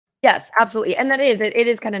 Yes, absolutely. And it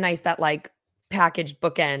is kind of nice that like packaged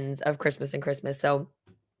bookends of Christmas and Christmas. So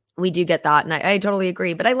we do get that. And I totally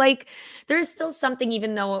agree. But there's still something,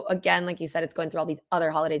 even though, again, like you said, it's going through all these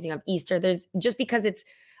other holidays. You have Easter. There's just because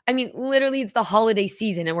literally it's the holiday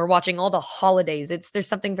season and we're watching all the holidays. There's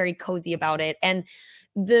something very cozy about it. And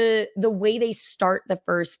the way they start the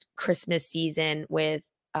first Christmas season with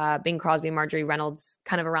Bing Crosby and Marjorie Reynolds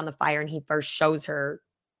kind of around the fire, and he first shows her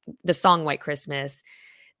the song White Christmas.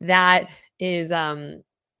 That is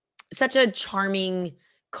such a charming,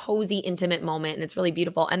 cozy, intimate moment, and it's really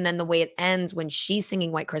beautiful. And then the way it ends when she's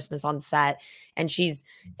singing White Christmas on set, and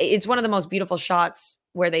it's one of the most beautiful shots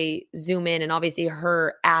where they zoom in, and obviously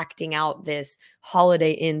her acting out this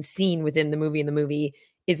Holiday Inn scene within the movie, and the movie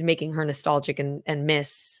is making her nostalgic and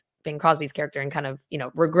miss Bing Crosby's character and kind of,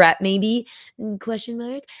 regret maybe, question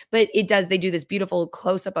mark. But they do this beautiful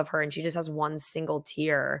close up of her, and she just has one single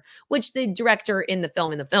tear, which the director in the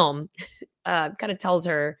film kind of tells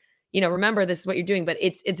her, remember, this is what you're doing. But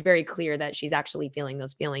it's very clear that she's actually feeling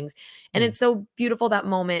those feelings. And it's so beautiful, that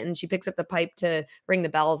moment. And she picks up the pipe to ring the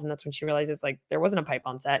bells. And that's when she realizes like there wasn't a pipe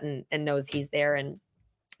on set, and knows he's there. And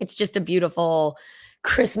it's just a beautiful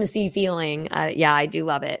Christmassy feeling. Yeah, I do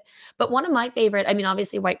love it. But one of my favorite,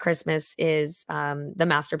 obviously White Christmas is the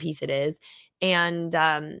masterpiece it is. And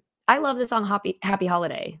I love the song Happy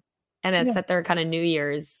Holiday. And it's at their kind of New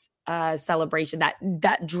Year's celebration,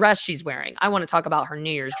 that dress she's wearing. I want to talk about her New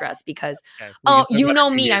Year's dress because,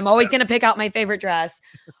 me, I'm always going to pick out my favorite dress.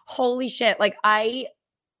 Holy shit. Like I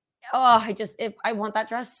want that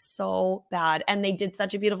dress so bad. And they did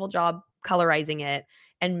such a beautiful job colorizing it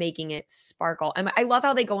and making it sparkle. And I love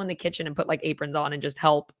how they go in the kitchen and put like aprons on and just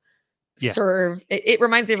help serve. It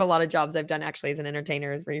reminds me of a lot of jobs I've done actually as an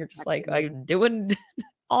entertainer, where you're just like, I'm doing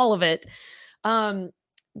all of it.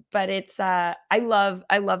 But it's I love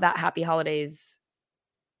that Happy Holidays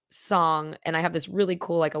song. And I have this really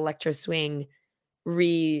cool like electro swing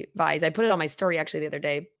revise. I put it on my story actually the other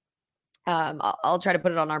day. I'll try to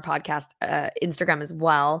put it on our podcast Instagram as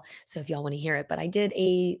well, so if y'all want to hear it. But I did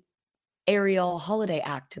a aerial holiday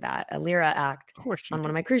act to that, a lyra act on one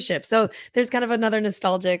of my cruise ships. So there's kind of another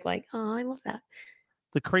nostalgic like, oh, I love that.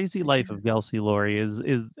 The crazy life of Kelsey Laurie is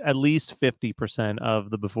at least 50%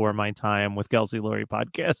 of the Before My Time with Kelsey Laurie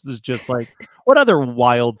podcast. Is just like, what other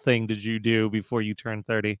wild thing did you do before you turned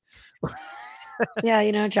 30?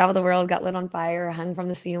 Yeah, travel the world, got lit on fire, hung from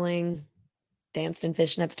the ceiling, danced in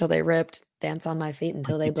fishnets till they ripped, dance on my feet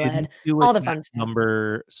until they bled. All the fun stuff.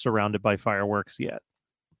 Number surrounded by fireworks yet?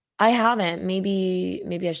 I haven't. Maybe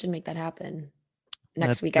I should make that happen.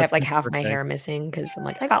 Next week I have like half my hair missing because I'm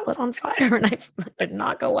like, I got lit on fire and I did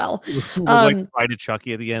not go well. Like Bride of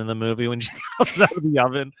Chucky at the end of the movie when she comes out of the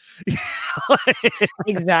oven.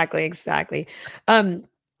 Exactly.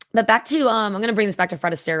 But back to I'm going to bring this back to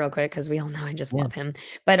Fred Astaire real quick because we all know I just love him.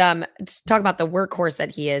 But to talk about the workhorse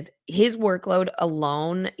that he is, his workload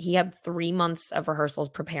alone, he had 3 months of rehearsals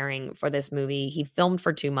preparing for this movie. He filmed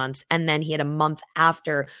for 2 months, and then he had a month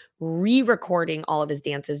after re-recording all of his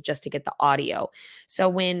dances just to get the audio. So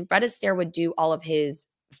when Fred Astaire would do all of his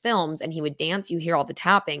films and he would dance, you hear all the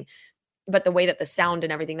tapping. But the way that the sound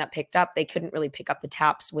and everything that picked up, they couldn't really pick up the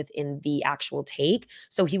taps within the actual take.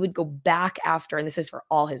 So he would go back after, and this is for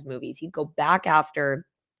all his movies, he'd go back after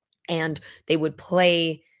and they would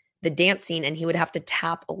play the dance scene and he would have to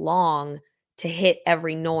tap along to hit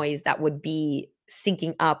every noise that would be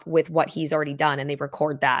syncing up with what he's already done. And they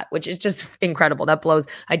record that, which is just incredible. That blows.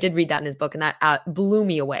 I did read that in his book and that blew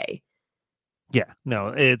me away. Yeah, no,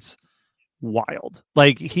 it's wild.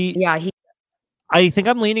 Like I think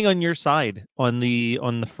I'm leaning on your side on the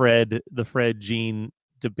Fred Gene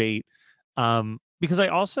debate, because I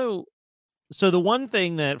also, so the one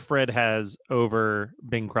thing that Fred has over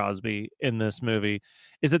Bing Crosby in this movie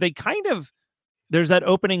is that they kind of, there's that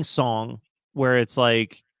opening song where it's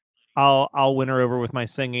like, I'll win her over with my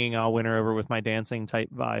singing, I'll win her over with my dancing type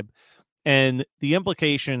vibe. And the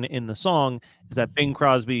implication in the song is that Bing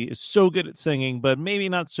Crosby is so good at singing, but maybe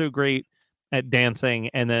not so great at dancing,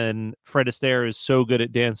 and then Fred Astaire is so good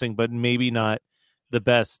at dancing but maybe not the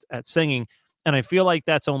best at singing. And I feel like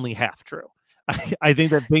that's only half true. I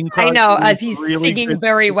think that Bing Crosby, I know, as he's really singing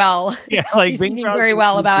very well. Yeah, like he's Bing singing Crosby very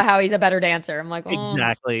well about how he's a better dancer. I'm like, oh.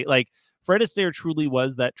 Exactly. Like Fred Astaire truly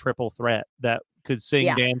was that triple threat that could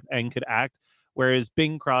sing, dance, and could act, whereas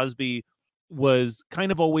Bing Crosby was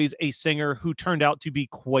kind of always a singer who turned out to be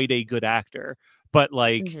quite a good actor, but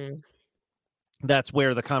like that's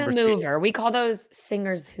where the conversation. It's a mover. We call those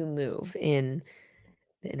singers who move in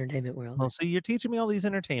the entertainment world. Well, see, you're teaching me all these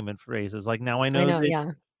entertainment phrases. Like now I know,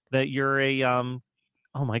 that you're a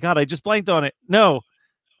Oh my God, I just blanked on it. No.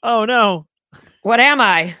 Oh no. What am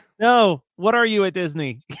I? No. What are you at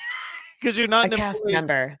Disney? Because you're not A an cast employee.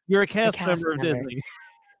 member. You're a A cast cast member of member. Disney.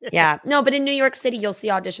 Yeah. No, but in New York City, you'll see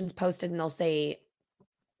auditions posted and they'll say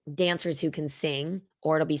dancers who can sing,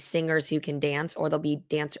 or it'll be singers who can dance, or there'll be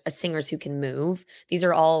singers who can move. These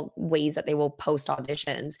are all ways that they will post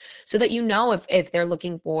auditions so that you know if they're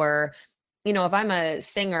looking for, if I'm a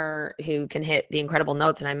singer who can hit the incredible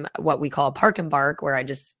notes and I'm what we call a park and bark, where I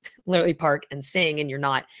just literally park and sing and you're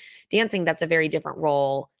not dancing, that's a very different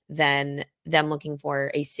role than them looking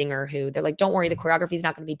for a singer who they're like, don't worry, the choreography is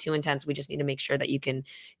not going to be too intense. We just need to make sure that you can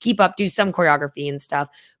keep up, do some choreography and stuff.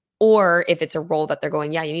 Or if it's a role that they're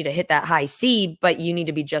going, yeah, you need to hit that high C, but you need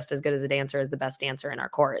to be just as good as a dancer as the best dancer in our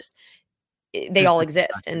chorus. They all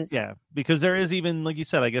exist. And yeah, because there is, even like you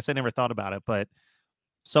said, I guess I never thought about it, but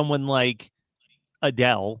someone like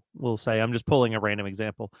Adele, we'll say, I'm just pulling a random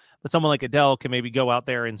example, but someone like Adele can maybe go out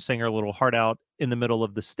there and sing her little heart out in the middle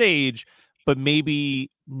of the stage, but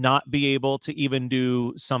maybe not be able to even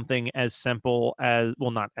do something as simple as,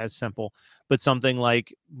 well, not as simple, but something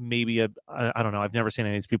like maybe I don't know, I've never seen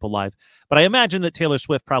any of these people live, but I imagine that Taylor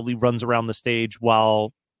Swift probably runs around the stage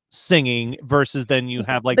while singing, versus then you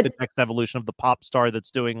have like the next evolution of the pop star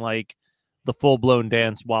that's doing like the full-blown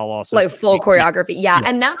dance while also like full singing. choreography. Yeah.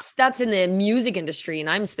 And that's in the music industry. And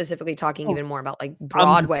I'm specifically talking even more about like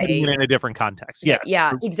Broadway. I'm putting it in a different context. Yeah.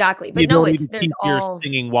 Yeah, exactly. But The no, ability to there's keep all your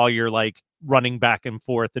singing while you're like running back and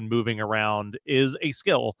forth and moving around is a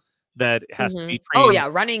skill that has to be trained. Oh yeah,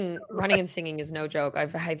 running and singing is no joke.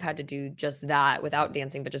 I've had to do just that without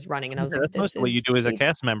dancing, but just running. And I was like, that's mostly what you do as a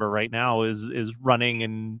cast member right now is running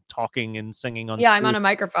and talking and singing on yeah, stage. I'm on a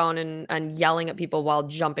microphone and yelling at people while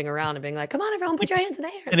jumping around and being like, come on, everyone, put your hands in the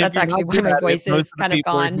air. And That's actually why my voice is kind of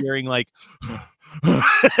gone. Hearing like,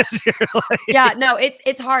 yeah, no,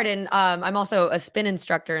 it's hard. And I'm also a spin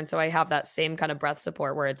instructor. And so I have that same kind of breath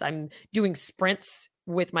support where I'm doing sprints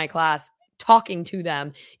with my class, talking to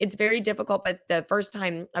them. It's very difficult. But the first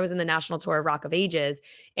time I was in the national tour of Rock of Ages,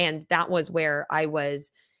 and that was where I was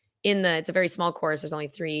it's a very small chorus. There's only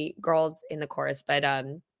 3 girls in the chorus, but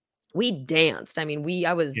we danced. I mean,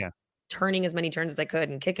 I was turning as many turns as I could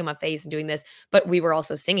and kicking my face and doing this, but we were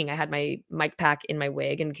also singing. I had my mic pack in my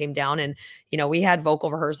wig and came down, and we had vocal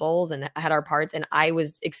rehearsals and had our parts, and I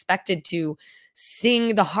was expected to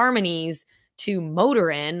sing the harmonies to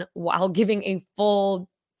Motorin while giving a full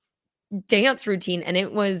dance routine. And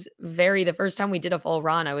it was the first time we did a full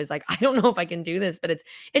run, I was like, I don't know if I can do this, but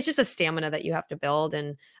it's just a stamina that you have to build.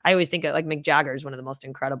 And I always think of like Mick Jagger is one of the most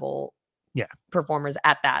incredible performers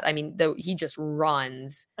at that. I mean, he just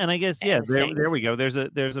runs. And I guess, there we go. There's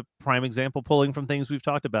a prime example pulling from things we've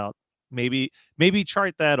talked about. Maybe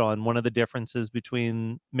chart that on one of the differences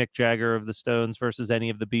between Mick Jagger of the Stones versus any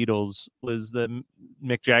of the Beatles was that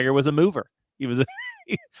Mick Jagger was a mover. He was a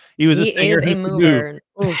singer. Is a mover.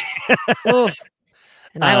 Oof. Oof.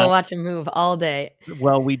 And I will watch him move all day.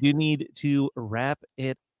 Well, we do need to wrap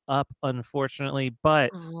it up, unfortunately,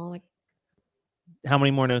 but how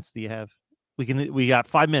many more notes do you have? We got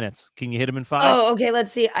 5 minutes. Can you hit them in 5? Oh, okay.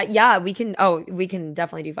 Let's see. We can. Oh, we can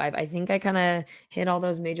definitely do 5. I think I kind of hit all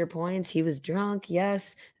those major points. He was drunk.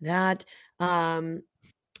 Yes, that. Fun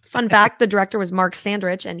fact: the director was Mark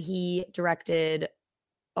Sandrich, and he directed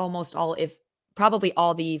probably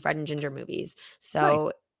all the Fred and Ginger movies.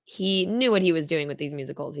 So he knew what he was doing with these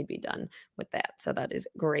musicals. He'd be done with that. So that is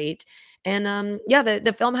great. And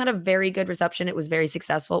the film had a very good reception. It was very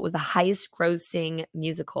successful. It was the highest grossing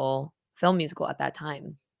film musical at that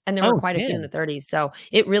time. And there were quite a few in the 30s. So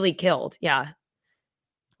it really killed. Yeah.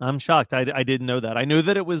 I'm shocked. I didn't know that. I knew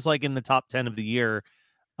that it was like in the top 10 of the year.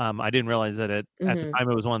 I didn't realize that at the time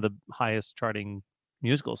it was one of the highest charting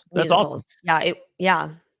musicals. That's awesome. Yeah.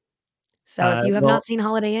 So if you have not seen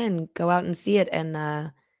Holiday Inn, go out and see it and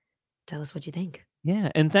tell us what you think. Yeah,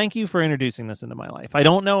 and thank you for introducing this into my life. I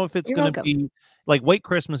don't know if it's going to be like White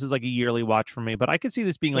Christmas is like a yearly watch for me, but I could see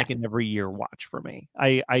this being like an every year watch for me.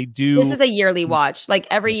 I do. This is a yearly watch. Like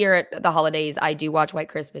every year at the holidays, I do watch White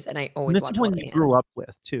Christmas, and I always watch. This is one you grew up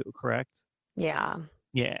with too, correct? Yeah.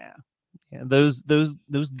 Yeah. Those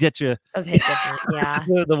get you. Those hit different. Yeah.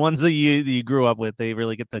 the ones that you grew up with, they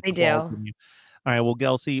really get the. They do. All right, well,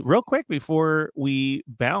 Gelsey, real quick before we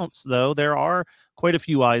bounce, though, there are quite a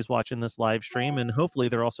few eyes watching this live stream, and hopefully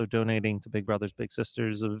they're also donating to Big Brothers Big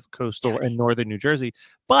Sisters of Coastal and Northern New Jersey.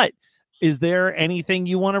 But is there anything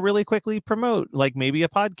you want to really quickly promote, like maybe a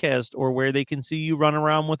podcast or where they can see you run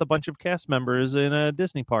around with a bunch of cast members in a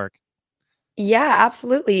Disney park? Yeah,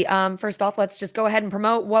 absolutely. First off, let's just go ahead and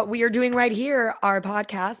promote what we are doing right here, our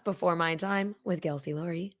podcast, Before My Time with Kelsey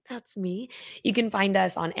Laurie. That's me. You can find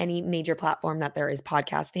us on any major platform that there is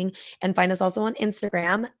podcasting, and find us also on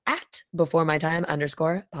Instagram at Before My Time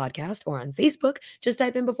 _podcast, or on Facebook. Just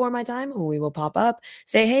type in Before My Time. We will pop up.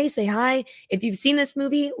 Say hey, say hi. If you've seen this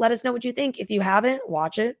movie, let us know what you think. If you haven't,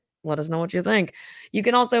 watch it. Let us know what you think. You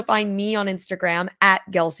can also find me on Instagram at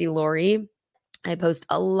Kelsey Laurie. I post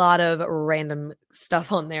a lot of random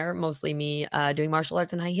stuff on there, mostly me doing martial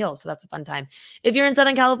arts and high heels. So that's a fun time. If you're in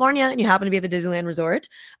Southern California and you happen to be at the Disneyland Resort,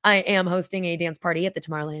 I am hosting a dance party at the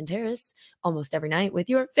Tomorrowland Terrace almost every night with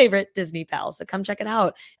your favorite Disney pals. So come check it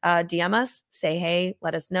out. DM us, say hey,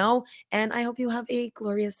 let us know. And I hope you have a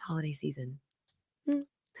glorious holiday season.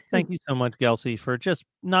 Thank you so much, Kelsey, for just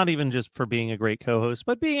not even just for being a great co-host,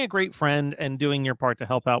 but being a great friend and doing your part to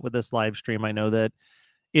help out with this live stream. I know that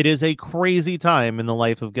it is a crazy time in the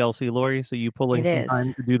life of Kelsey Laurie, so you pulling some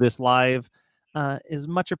time to do this live is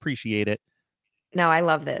much appreciated. No, I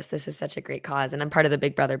love this. This is such a great cause, and I'm part of the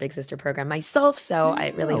Big Brother Big Sister program myself, so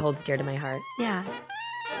it really holds dear to my heart. Yeah.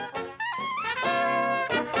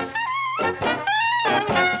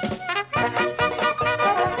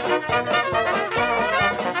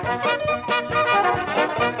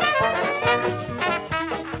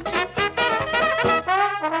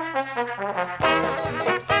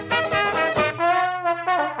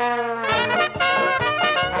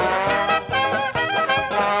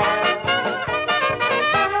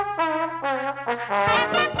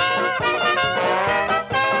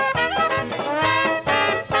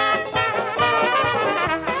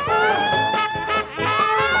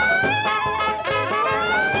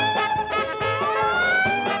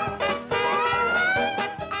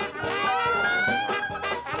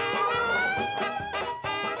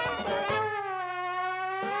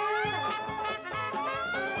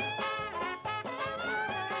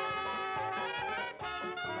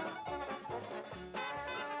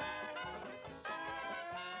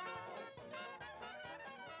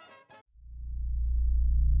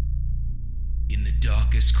 In the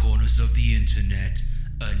darkest corners of the internet,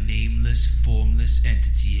 a nameless, formless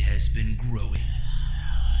entity has been growing.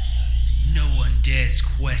 No one dares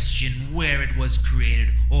question where it was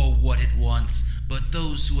created or what it wants, but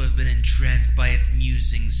those who have been entranced by its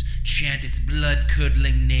musings chant its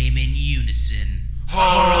blood-curdling name in unison.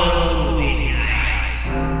 Horror Movie Night!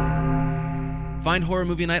 Find Horror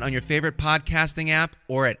Movie Night on your favorite podcasting app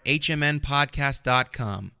or at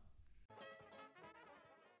hmnpodcast.com.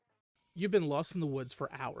 You've been lost in the woods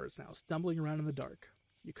for hours now, stumbling around in the dark.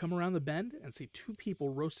 You come around the bend and see two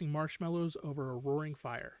people roasting marshmallows over a roaring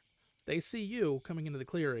fire. They see you coming into the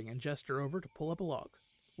clearing and gesture over to pull up a log.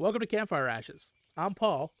 Welcome to Campfire Ashes. I'm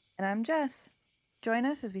Paul. And I'm Jess. Join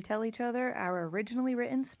us as we tell each other our originally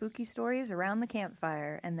written spooky stories around the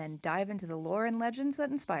campfire and then dive into the lore and legends that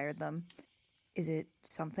inspired them. Is it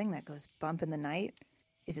something that goes bump in the night?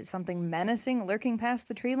 Is it something menacing lurking past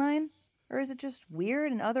the tree line? Or is it just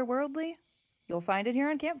weird and otherworldly? You'll find it here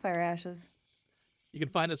on Campfire Ashes. You can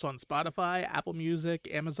find us on Spotify, Apple Music,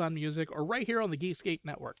 Amazon Music, or right here on the Geekscape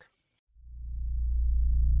Network.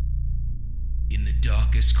 In the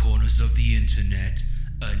darkest corners of the internet,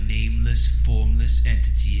 a nameless, formless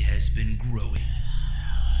entity has been growing.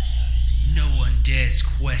 No one dares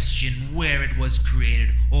question where it was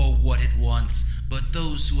created or what it wants, but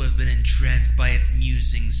those who have been entranced by its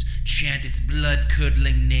musings chant its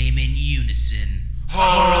blood-curdling name in unison.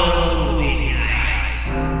 Horror Movie Night!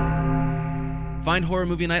 Find Horror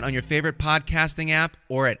Movie Night on your favorite podcasting app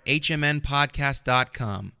or at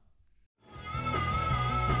hmnpodcast.com.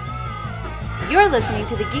 You're listening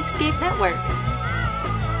to the Geekscape Network.